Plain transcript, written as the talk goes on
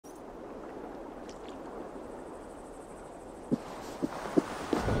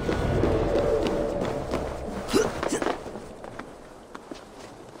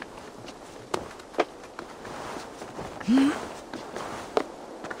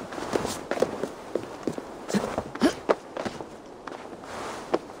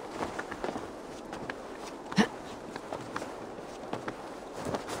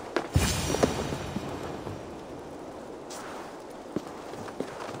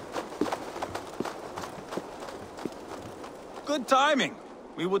Good timing.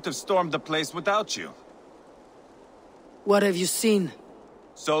 We would have stormed the place without you. What have you seen?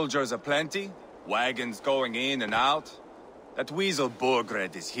 Soldiers aplenty, wagons going in and out. That weasel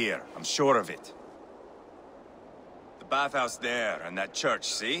Borgred is here, I'm sure of it. The bathhouse there and that church,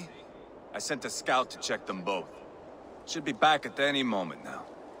 see? I sent a scout to check them both. Should be back at any moment now.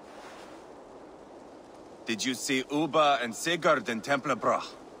 Did you see Uba and Sigurd in Templeborough?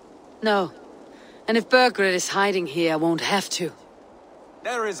 No. And if Bergred is hiding here, I won't have to.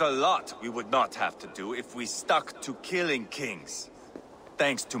 There is a lot we would not have to do if we stuck to killing kings.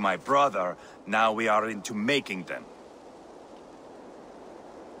 Thanks to my brother, now we are into making them.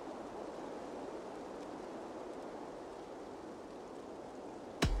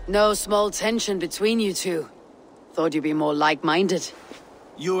 No small tension between you two. Thought you'd be more like-minded.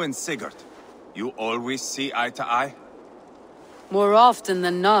 You and Sigurd, you always see eye to eye? More often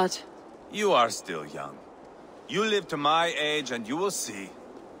than not. You are still young. You live to my age and you will see.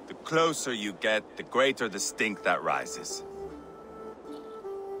 The closer you get, the greater the stink that rises.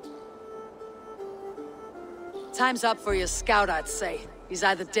 Time's up for your scout, I'd say. He's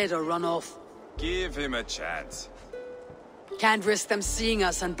either dead or run off. Give him a chance. Can't risk them seeing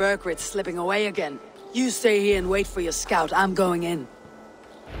us and Bergred slipping away again. You stay here and wait for your scout. I'm going in.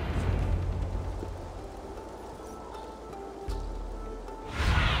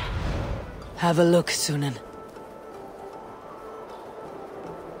 Have a look, Sunan.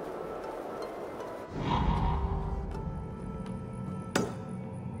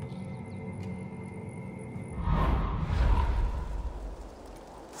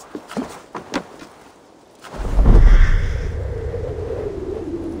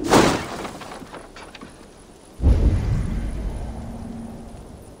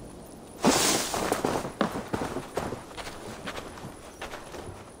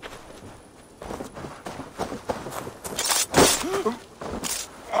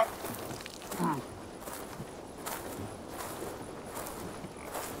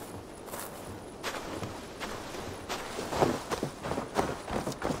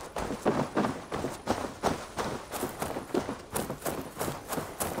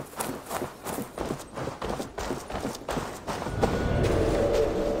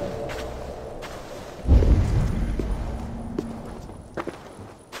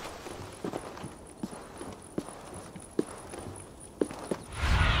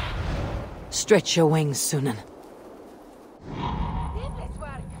 Stretch your wings, Sunan.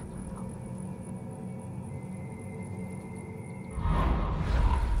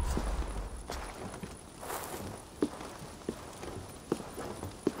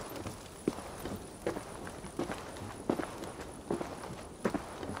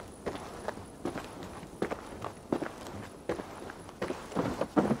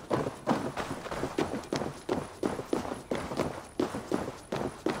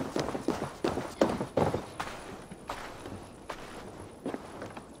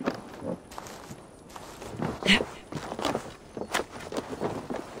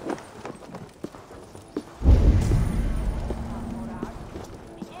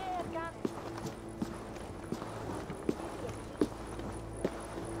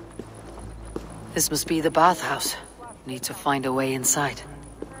 This must be the bathhouse. Need to find a way inside.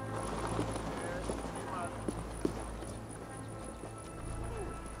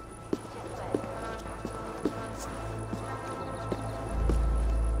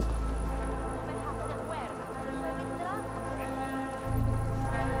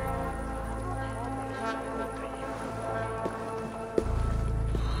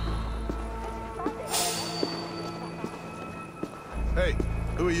 Hey,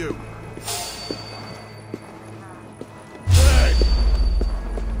 who are you?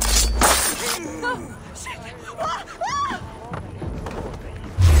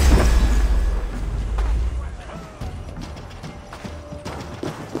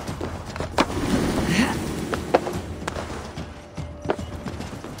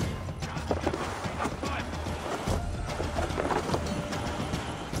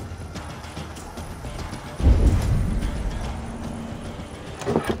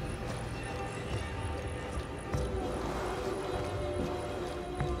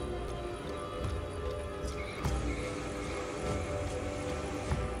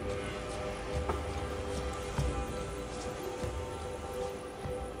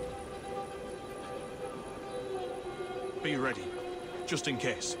 Be ready, just in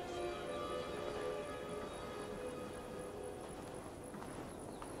case.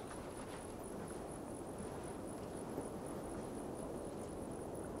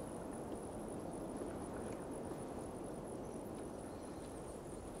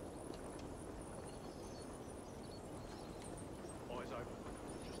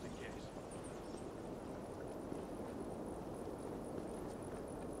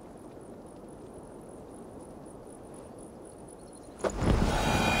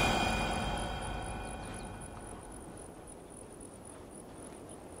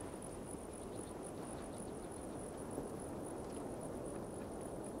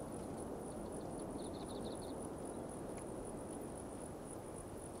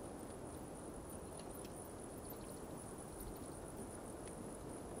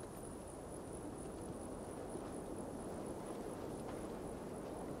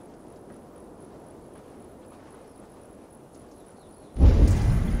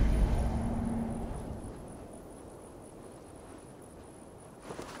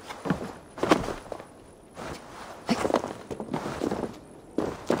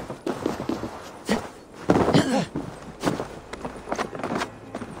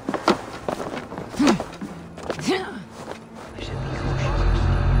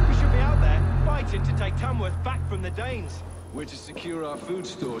 Tamworth back from the Danes. We're to secure our food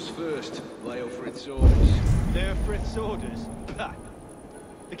stores first. Leofrith's orders. Leofrith's orders? Ha!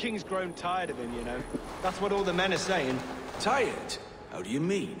 The king's grown tired of him, you know. That's what all the men are saying. Tired? How do you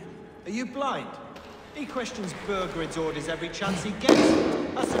mean? Are you blind? He questions Burgred's orders every chance he gets.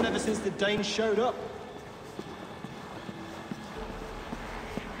 That's been ever since the Danes showed up.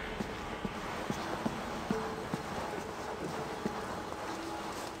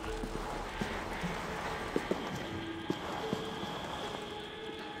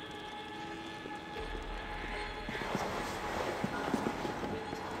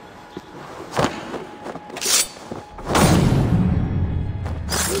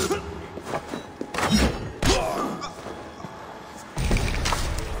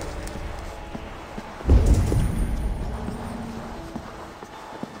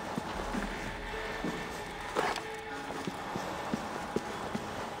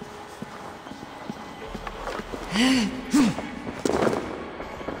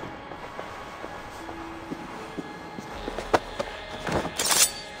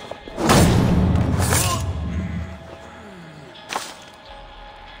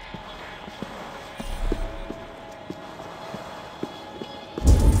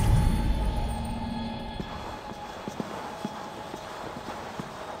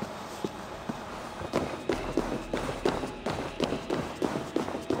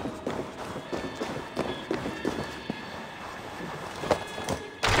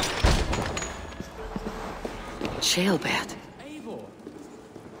 Jailbird.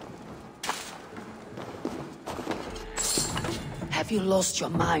 Have you lost your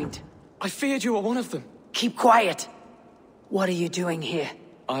mind? I feared you were one of them. Keep quiet! What are you doing here?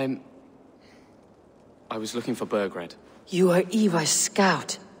 I was looking for Burgred. You are Eva's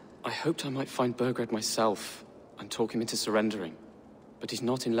scout. I hoped I might find Burgred myself and talk him into surrendering. But he's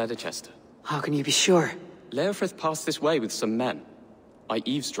not in Leicester. How can you be sure? Leofrith passed this way with some men. I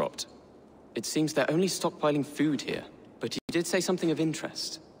eavesdropped. It seems they're only stockpiling food here, but he did say something of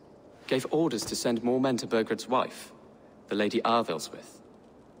interest. Gave orders to send more men to Burgred's wife, the Lady Aethelswith.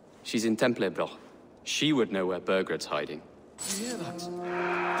 She's in Templeborough. She would know where Burgred's hiding. You hear that?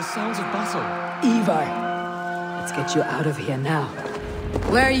 The sounds of battle. Eva, let's get you out of here now.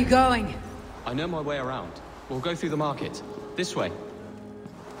 Where are you going? I know my way around. We'll go through the market. This way.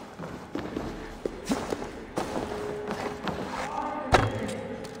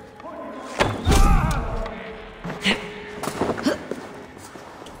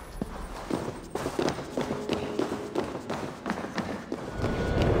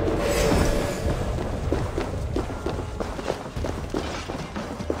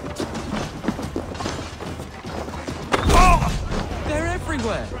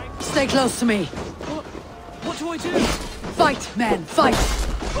 Stay close to me. What do I do? Fight, man, fight!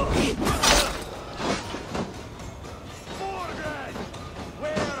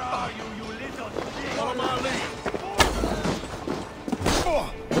 Where are you, you little thing? Follow my lead.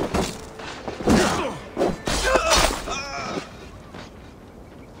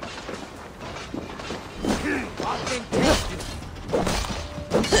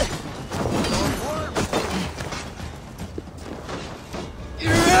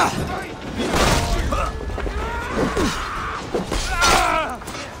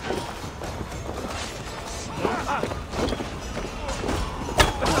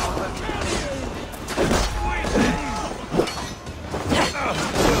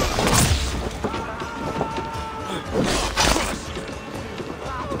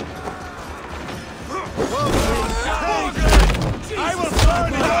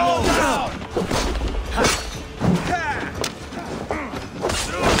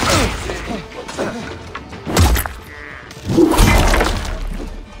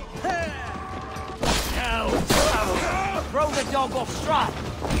 dog off stride.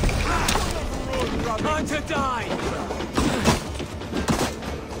 Time to die!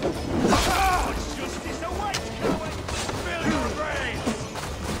 Justice awaits, coward! Fill your brains!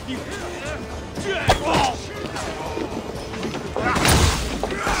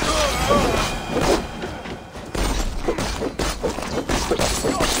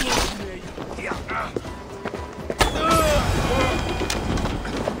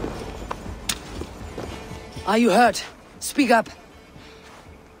 Are you hurt? Speak up.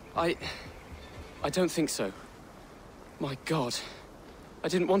 I don't think so. My God. I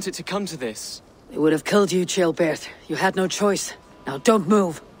didn't want it to come to this. They would have killed you, Chilbert. You had no choice. Now don't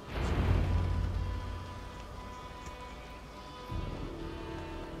move.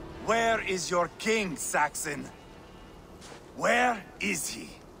 Where is your king, Saxon? Where is he?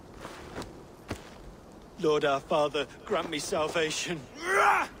 Lord our Father, grant me salvation.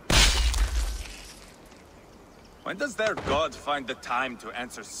 When does their god find the time to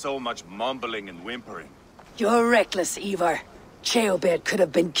answer so much mumbling and whimpering? You're reckless, Ivar. Cheobeard could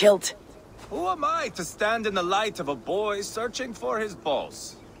have been killed. Who am I to stand in the light of a boy searching for his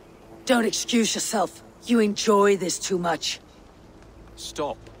balls? Don't excuse yourself. You enjoy this too much.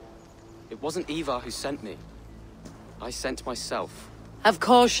 Stop. It wasn't Ivar who sent me. I sent myself. Have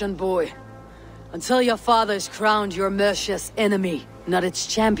caution, boy. Until your father is crowned your Mercia's enemy, not its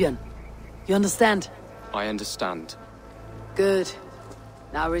champion. You understand? I understand. Good.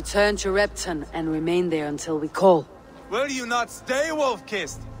 Now return to Repton and remain there until we call. Will you not stay,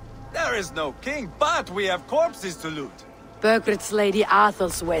 Wolf-Kissed? There is no king, but we have corpses to loot. Bergred's lady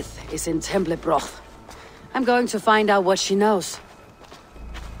Aethelswith is in Templeborough. I'm going to find out what she knows.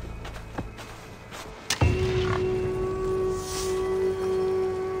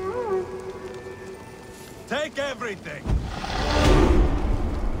 Take everything!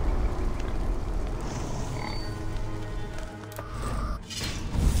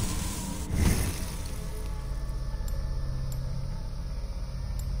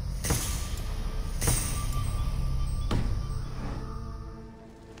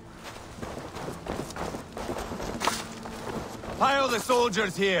 Pile the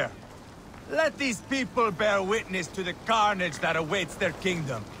soldiers here. Let these people bear witness to the carnage that awaits their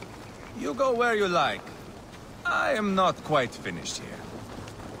kingdom. You go where you like. I am not quite finished here.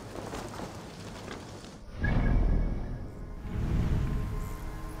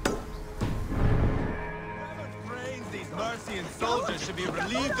 Whoever trains these Mercian soldiers should be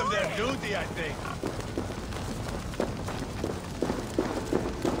relieved of their duty, I think.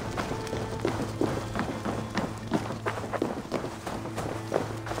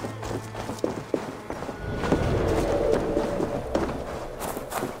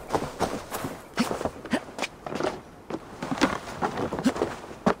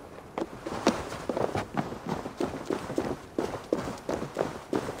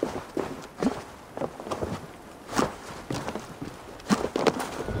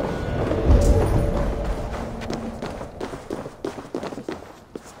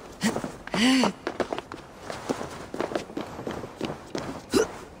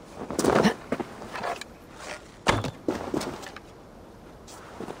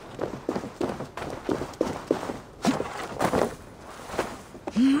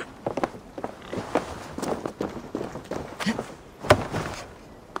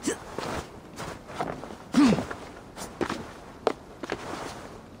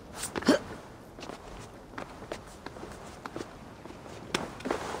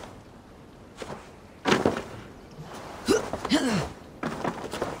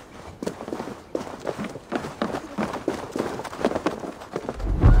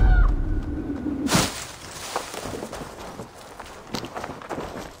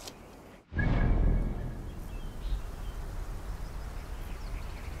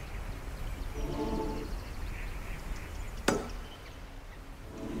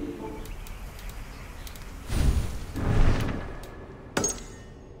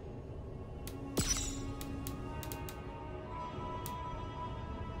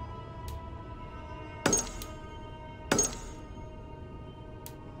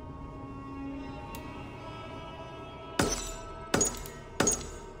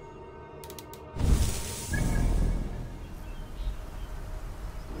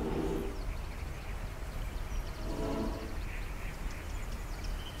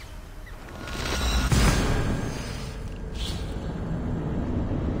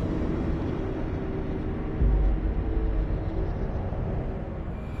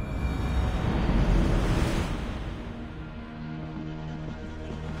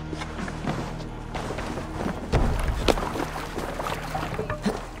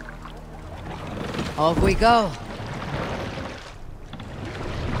 Off we go.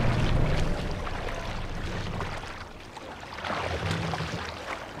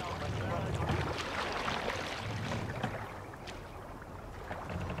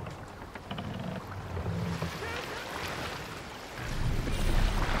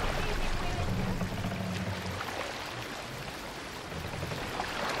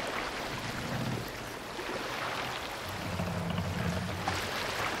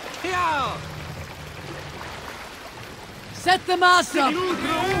 Set the mast up!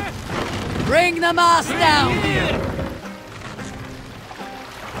 Bring the mast down!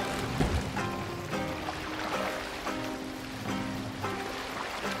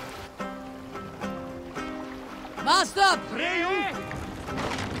 Mast up!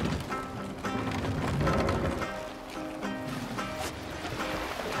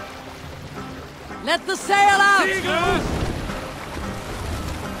 Let the sail out!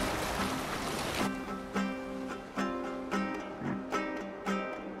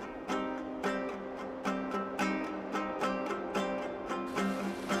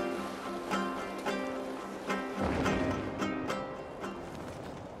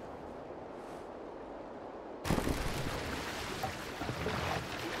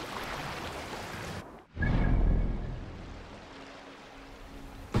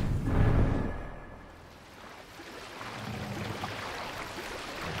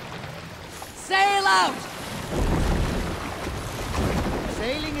 out!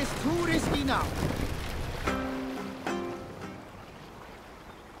 Sailing is too risky now.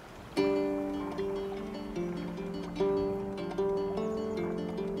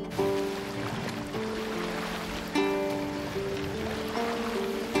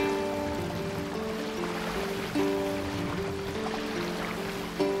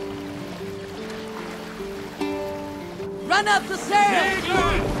 Run up the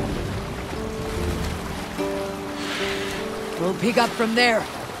sail! We'll pick up from there.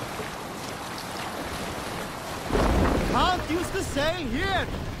 Can't use the sail here.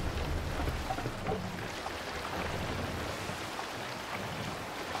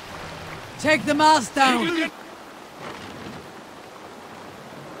 Take the mast down!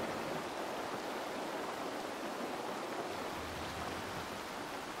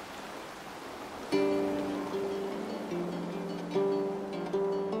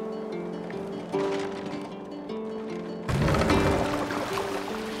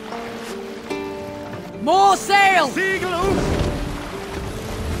 More sail! Siegel hook!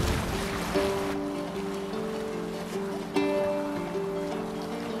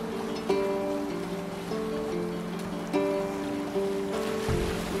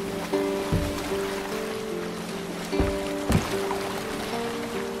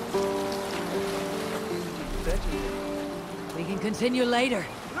 We can continue later.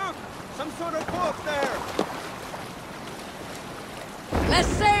 Look! Some sort of boat there! Let's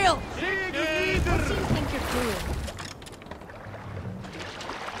sail! Siegel What do you think you're doing?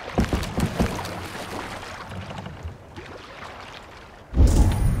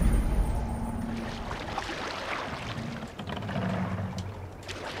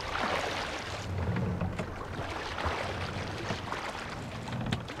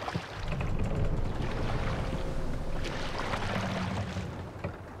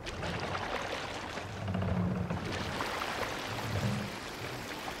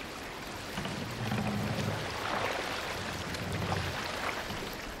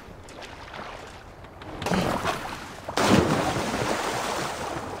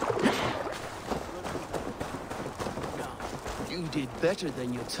 You did better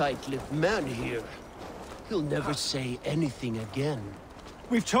than your tight-lipped man here. He'll never say anything again.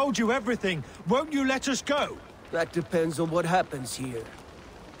 We've told you everything. Won't you let us go? That depends on what happens here.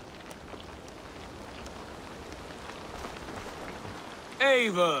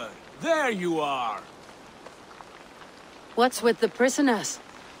 Eivor, there you are! What's with the prisoners?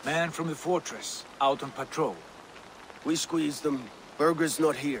 Man from the fortress, out on patrol. We squeezed them. Berger's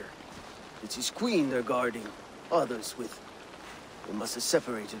not here. It's his queen they're guarding. Aethelswith. They must have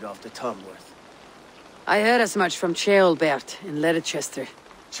separated after Tamworth. I heard as much from Ceolbert in Leicester.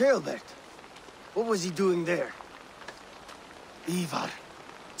 Ceolbert? What was he doing there? Ivar.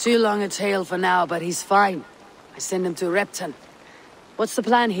 Too long a tale for now, but he's fine. I send him to Repton. What's the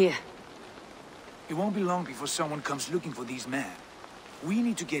plan here? It won't be long before someone comes looking for these men. We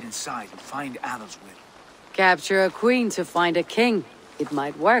need to get inside and find Aethelswith. Capture a queen to find a king. It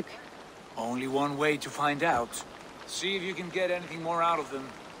might work. Only one way to find out. See if you can get anything more out of them.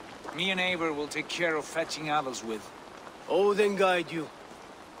 Me and Eivor will take care of fetching Aethelswith. Odin guide you.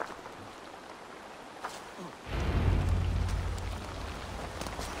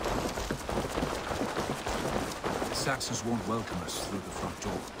 The Saxons won't welcome us through the front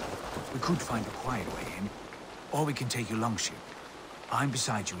door. We could find a quiet way in, or we can take your longship. I'm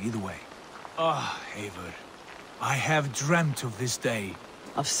beside you either way. Ah, Eivor. I have dreamt of this day.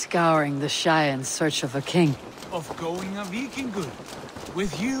 Of scouring the Shire in search of a king. Of going a Vikingur.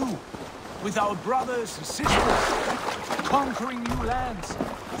 With you. With our brothers and sisters. Conquering new lands.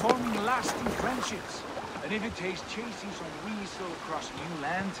 Forming lasting friendships. And if it takes chasing some weasel across new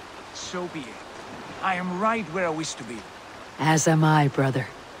land, so be it. I am right where I wish to be. As am I, brother.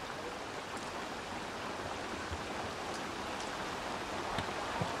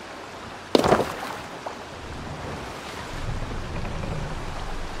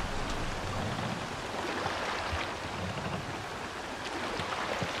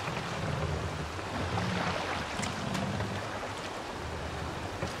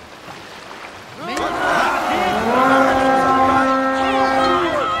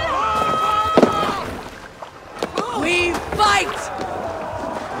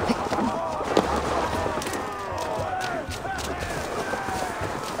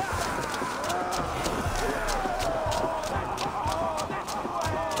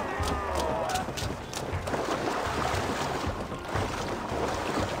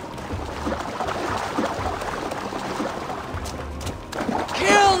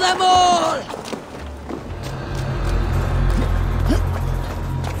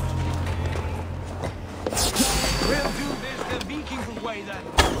 way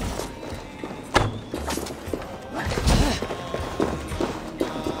then.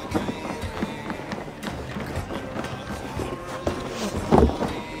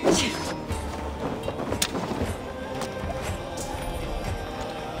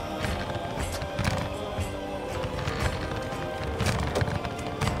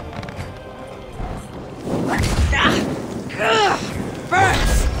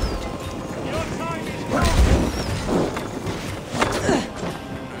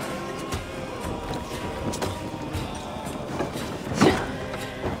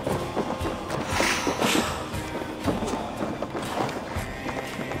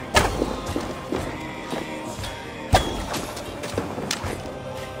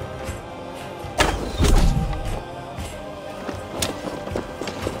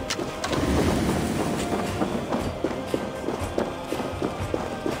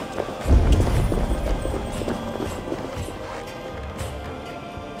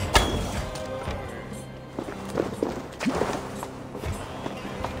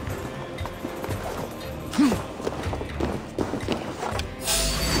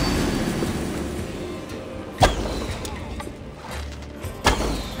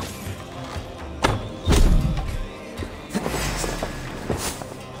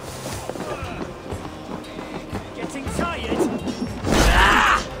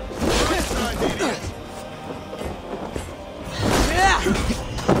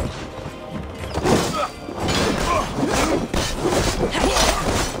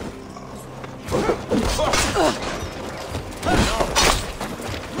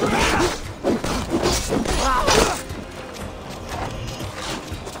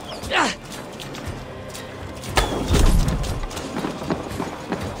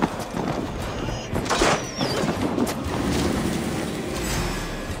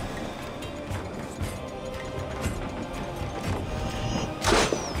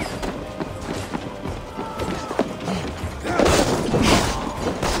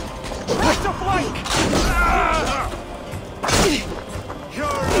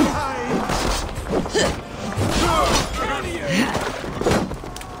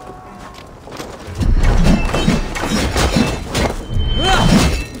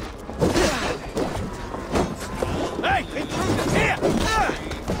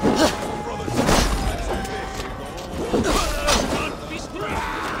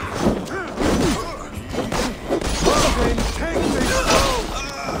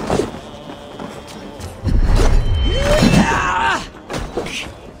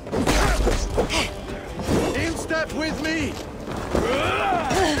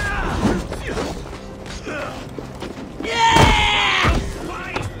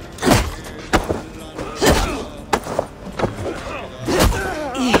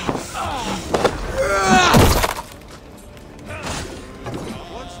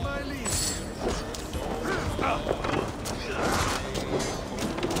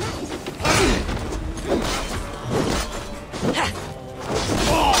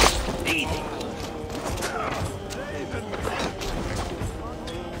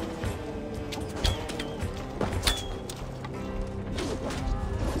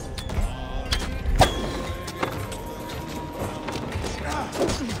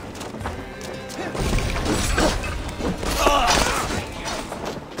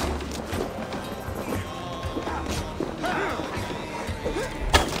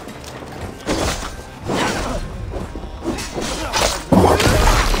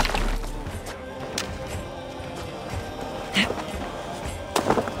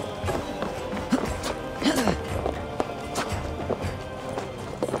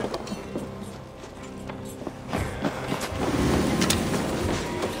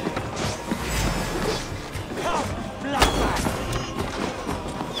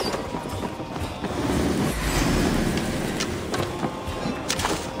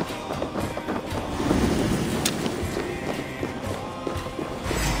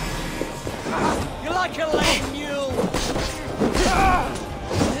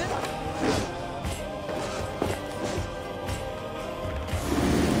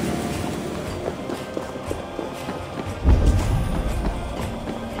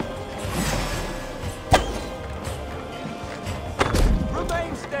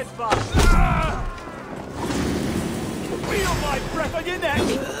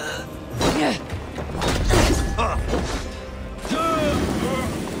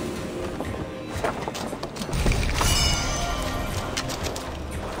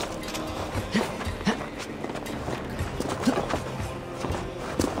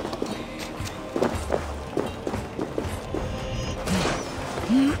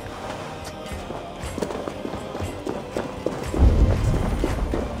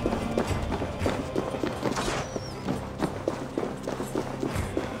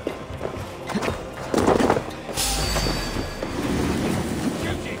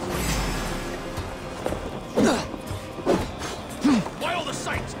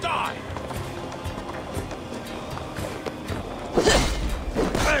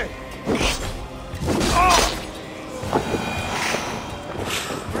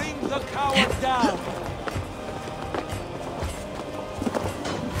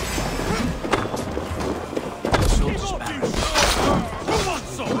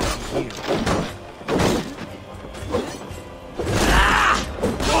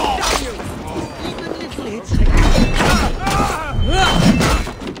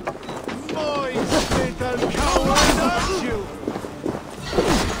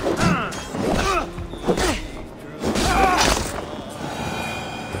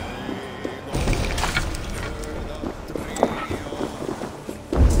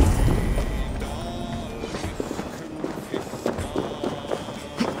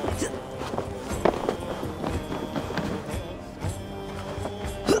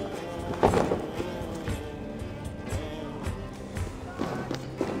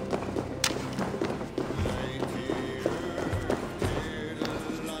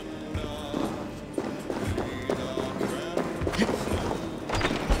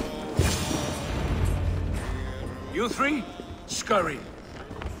 You three, scurry.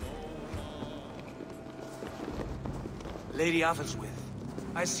 Lady Aethelswith,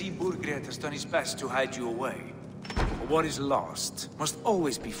 I see Burgred has done his best to hide you away. But what is lost must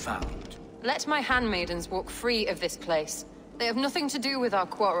always be found. Let my handmaidens walk free of this place. They have nothing to do with our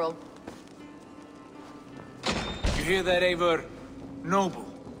quarrel. You hear that, Eivor? Noble.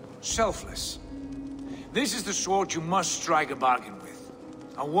 Selfless. This is the sword you must strike a bargain with.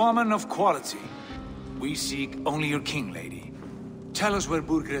 A woman of quality. We seek only your king, lady. Tell us where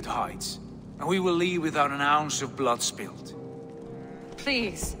Burgred hides, and we will leave without an ounce of blood spilled.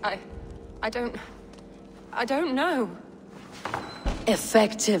 Please, I don't know.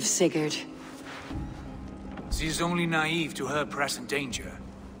 Effective, Sigurd. She is only naive to her present danger.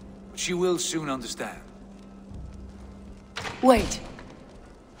 But she will soon understand. Wait.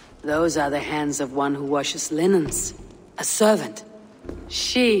 Those are the hands of one who washes linens. A servant.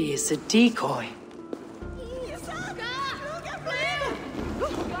 She is a decoy.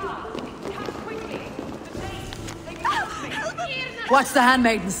 Watch the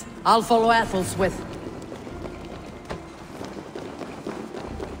handmaidens. I'll follow Aethelswith.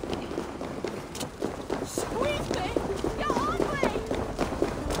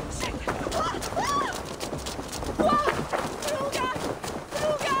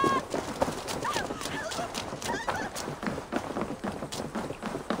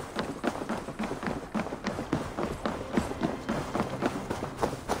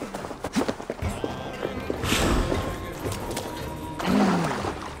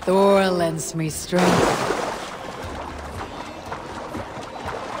 Thor lends me strength.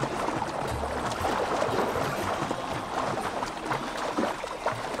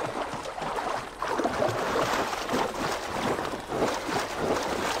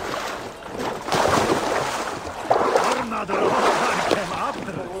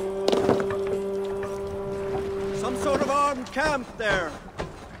 Some sort of armed camp there.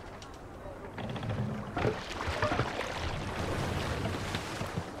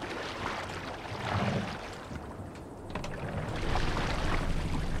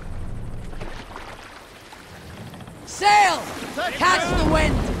 Sail! Catch the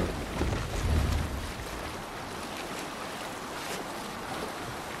wind!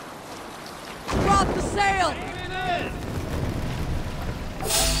 Drop the sail!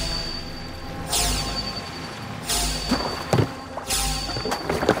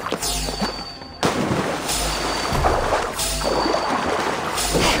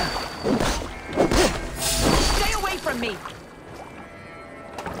 Stay away from me!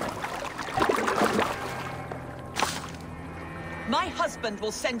 My husband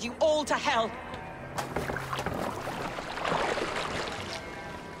will send you all to hell.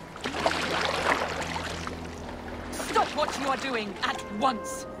 Stop what you are doing at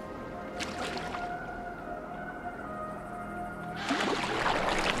once.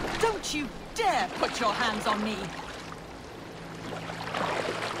 Don't you dare put your hands on me.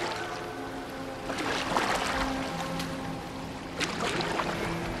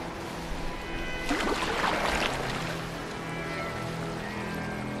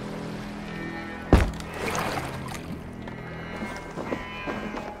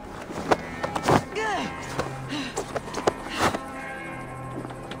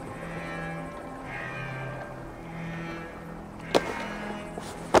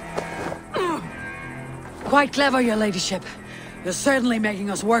 Quite clever, your ladyship. You're certainly making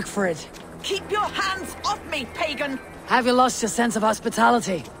us work for it. Keep your hands off me, pagan! Have you lost your sense of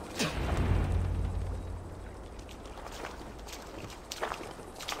hospitality?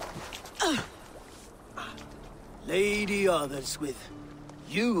 Lady Aethelswith,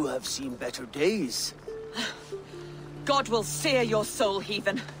 you have seen better days. God will sear your soul,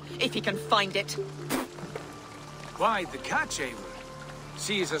 heathen, if he can find it. Quite the catch, Eivor.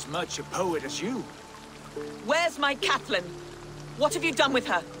 She is as much a poet as you. Where's my Catelyn? What have you done with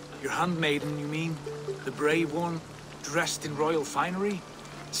her? Your handmaiden, you mean? The brave one, dressed in royal finery?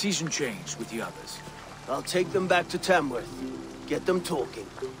 Season changed with the others. I'll take them back to Tamworth. Get them talking.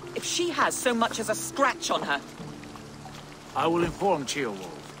 If she has so much as a scratch on her... I will inform Ceolwulf.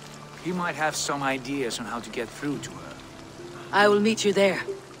 He might have some ideas on how to get through to her. I will meet you there.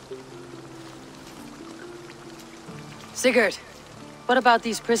 Sigurd, what about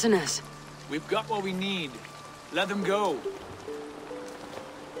these prisoners? We've got what we need. Let them go.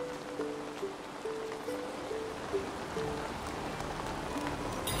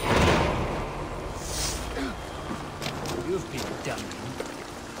 You've been done.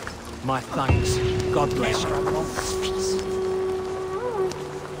 My thanks. God bless you.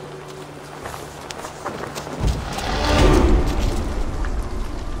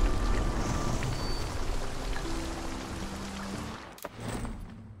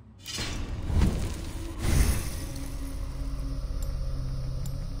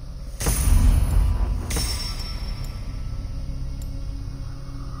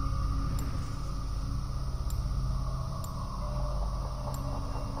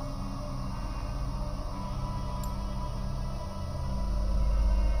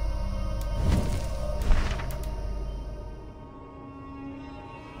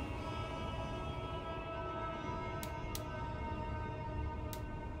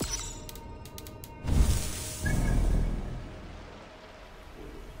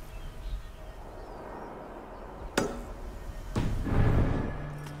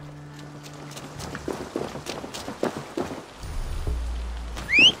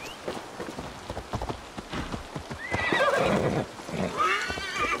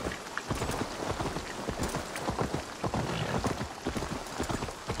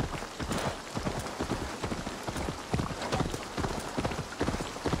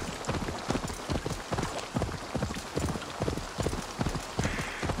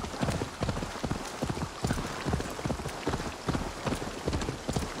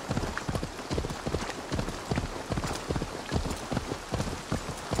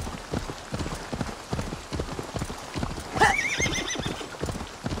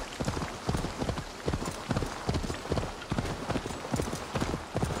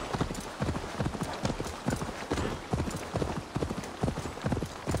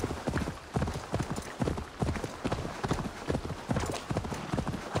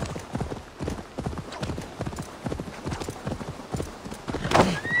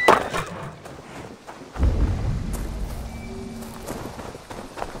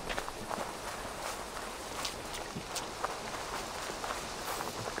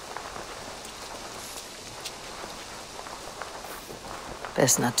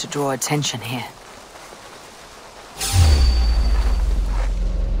 Best not to draw attention here.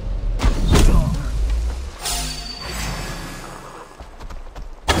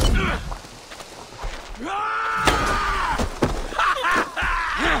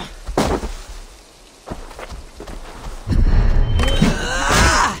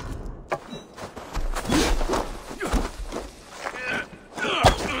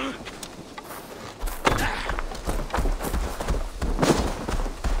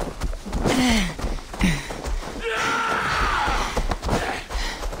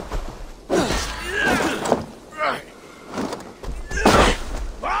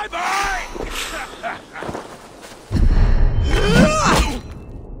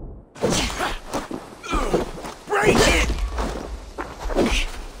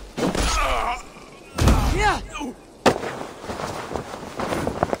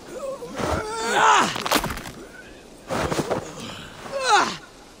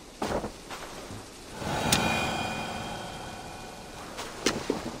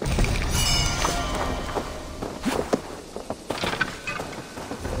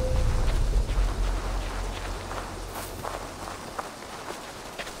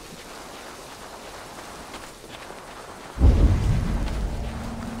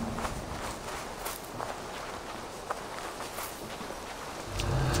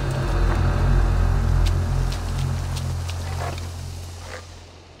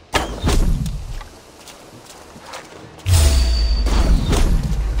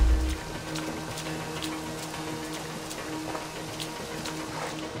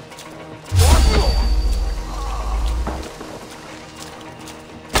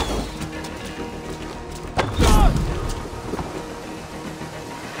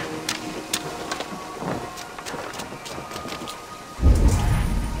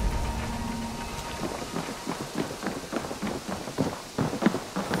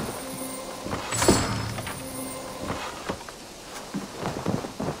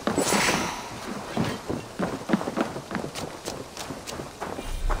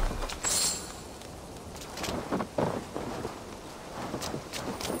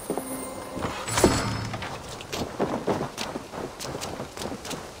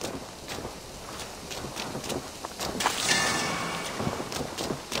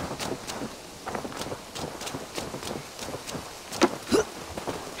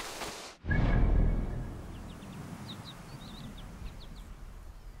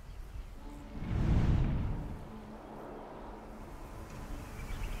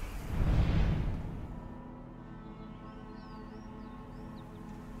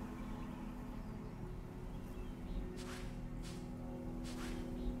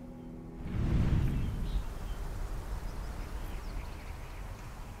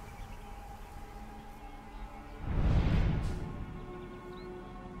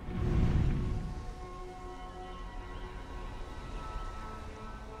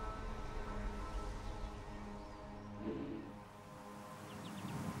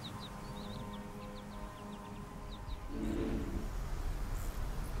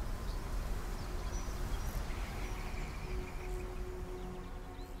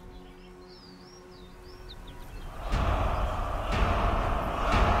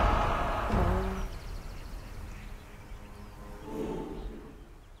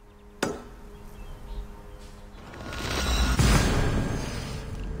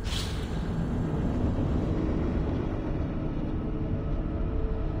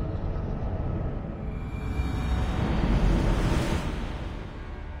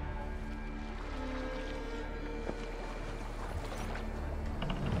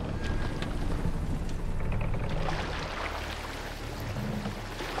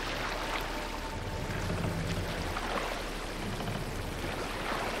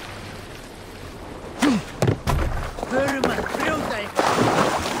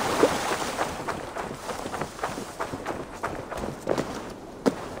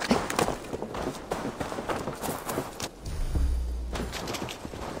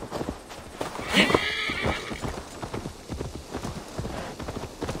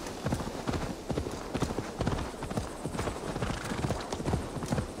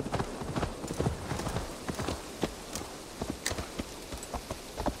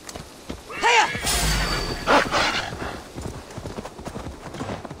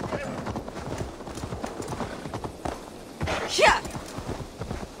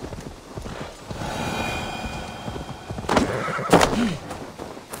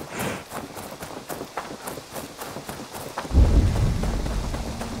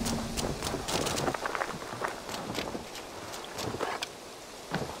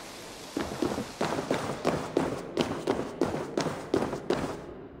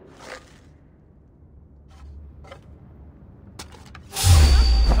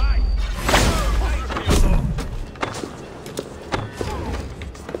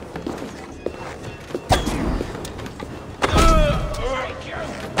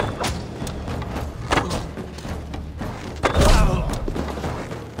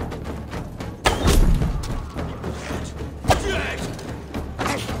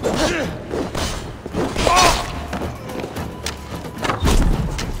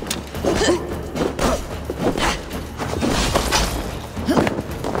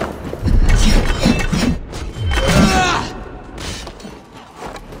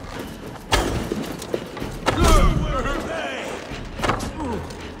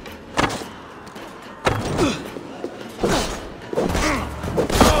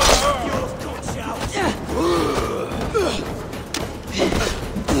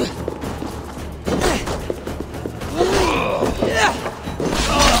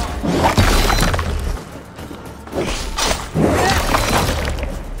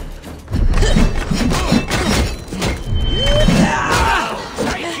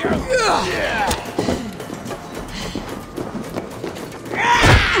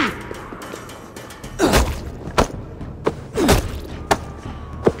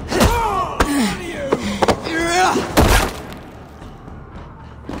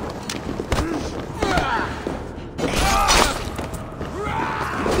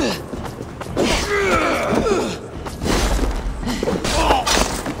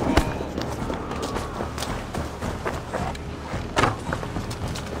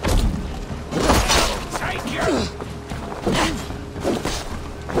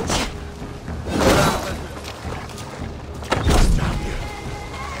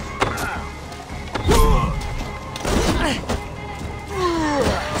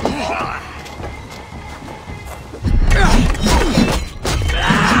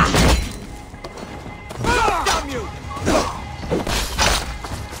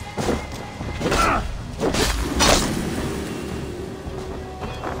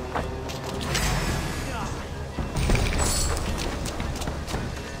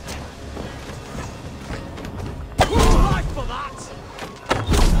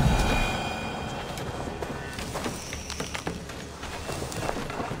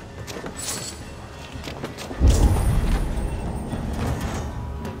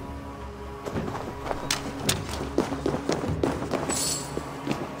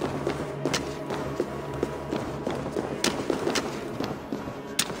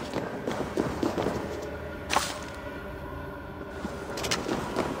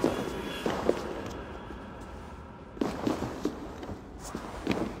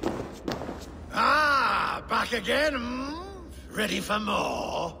 Back again, hmm? Ready for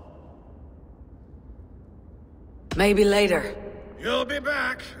more? Maybe later. You'll be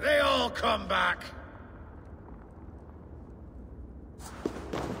back. They all come back.